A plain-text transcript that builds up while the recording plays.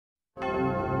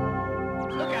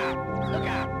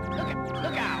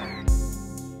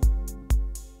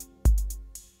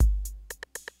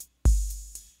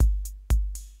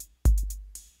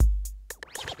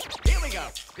go.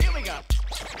 Here we go.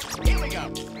 Here we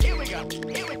go. Here we go.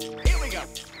 Here we go.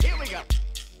 Here we go.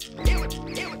 Here we go.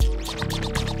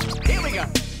 Here we go.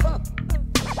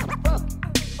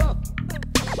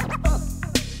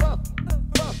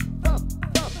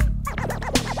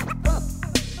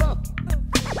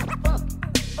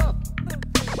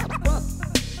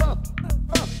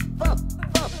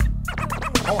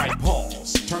 Alright,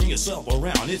 pause. Turn yourself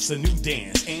around. It's a new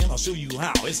dance, and I'll show you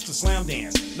how. It's the slam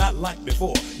dance. Not like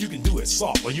before. You can do it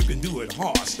soft or you can do it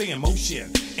hard. Stay in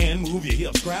motion and move your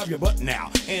hips. Grab your butt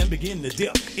now and begin to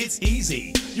dip. It's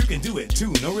easy. You can do it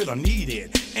too. No rhythm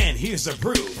needed. And here's the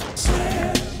proof.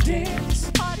 Slam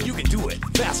dance. You can do it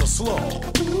fast or slow.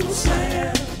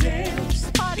 Slam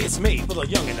dance. It's made for the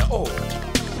young and the old.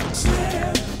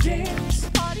 Slam dance.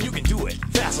 You can do it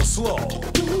fast or slow.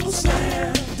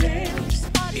 Slam dance.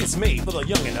 It's made for the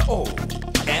young and the old.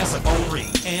 As the phone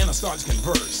rings and I start to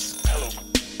converse. Hello,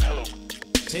 hello.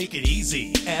 Take it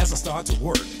easy as I start to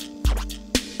work.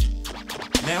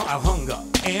 Now I've hung up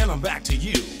and I'm back to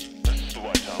you. This is the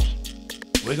White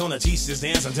House. We're gonna teach this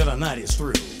dance until the night is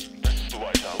through. This is the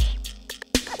White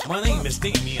House. My name is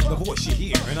Damien, the voice you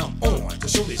hear, and I'm on to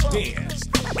show this dance.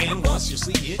 And once you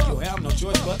see it, you'll have no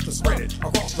choice but to spread it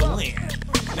across the land.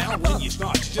 Now when you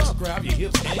start, you just grab your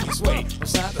hips and you sway from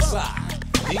side to side.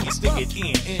 Then you stick it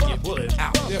in and you pull it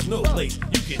out. There's no place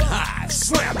you can hide.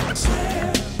 Slam it.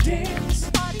 Slam dance.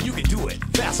 You can do it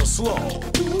fast or slow.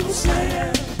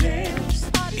 Slam dance.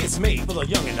 It's made for the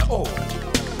young and the old.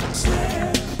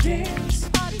 Slam dance.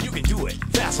 You can do it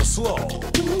fast or slow.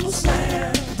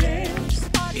 Slam dance.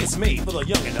 It's made for the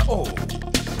young and the old.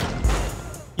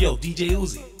 Yo, DJ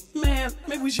Uzi, man,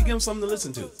 maybe we should give him something to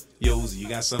listen to. Yo, Uzi, you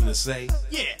got something to say?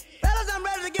 Yeah. Fellas, I'm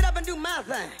ready to get up and do my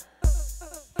thing.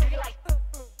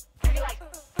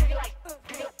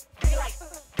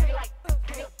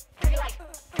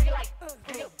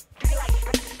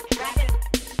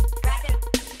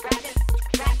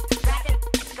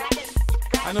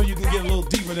 I know you can get a little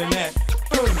deeper than that.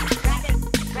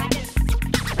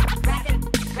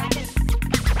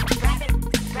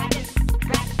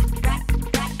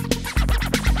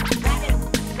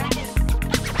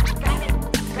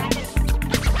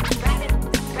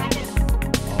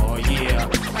 Oh yeah,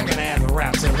 I can add the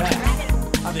rap to that.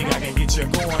 I think I can get you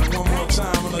going one more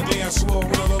time on the dance floor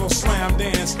with a little slam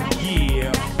dance.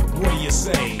 Yeah, what do you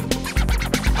say?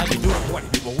 How you doing, party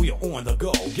people? We are on the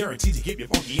go. Guaranteed to keep you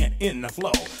funky and in the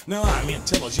flow. Now I'm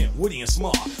intelligent, witty and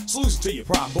smart. Solution to your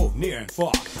problem both near and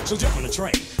far. So jump on the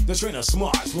train is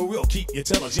smart. Where we'll keep you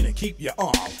intelligent and keep you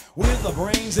armed. With the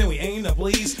brains and we aim to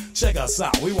please. Check us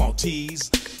out, we won't tease.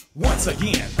 Once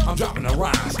again, I'm dropping the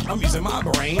rhymes. I'm using my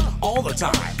brain all the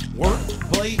time. Work,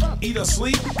 play, eat or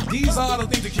sleep. These are the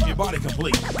things that keep your body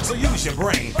complete. So use your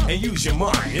brain and use your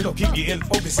mind. It'll keep you in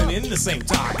focus and in the same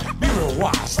time. Be real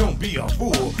wise, don't be a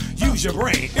fool. Use your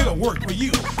brain, it'll work for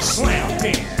you. Slam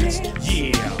dance,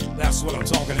 yeah, that's what I'm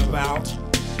talking about.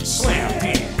 Slam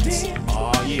dance,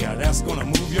 oh yeah, that's gonna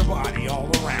move your body all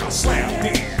around. Slam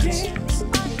dance,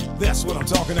 that's what I'm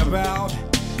talking about.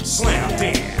 Slam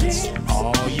dance,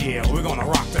 oh yeah, we're gonna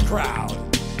rock the crowd.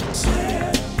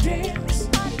 Slam dance.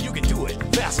 You can do it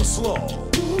fast or slow.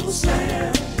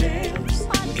 Slam dance.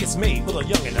 It's made for the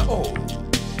young and the old.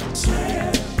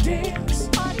 Slam dance.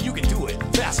 You can do it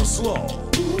fast or slow.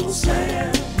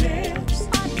 Slam dance.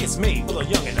 It's made for the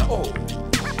young and the old.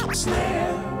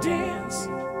 Slam dance.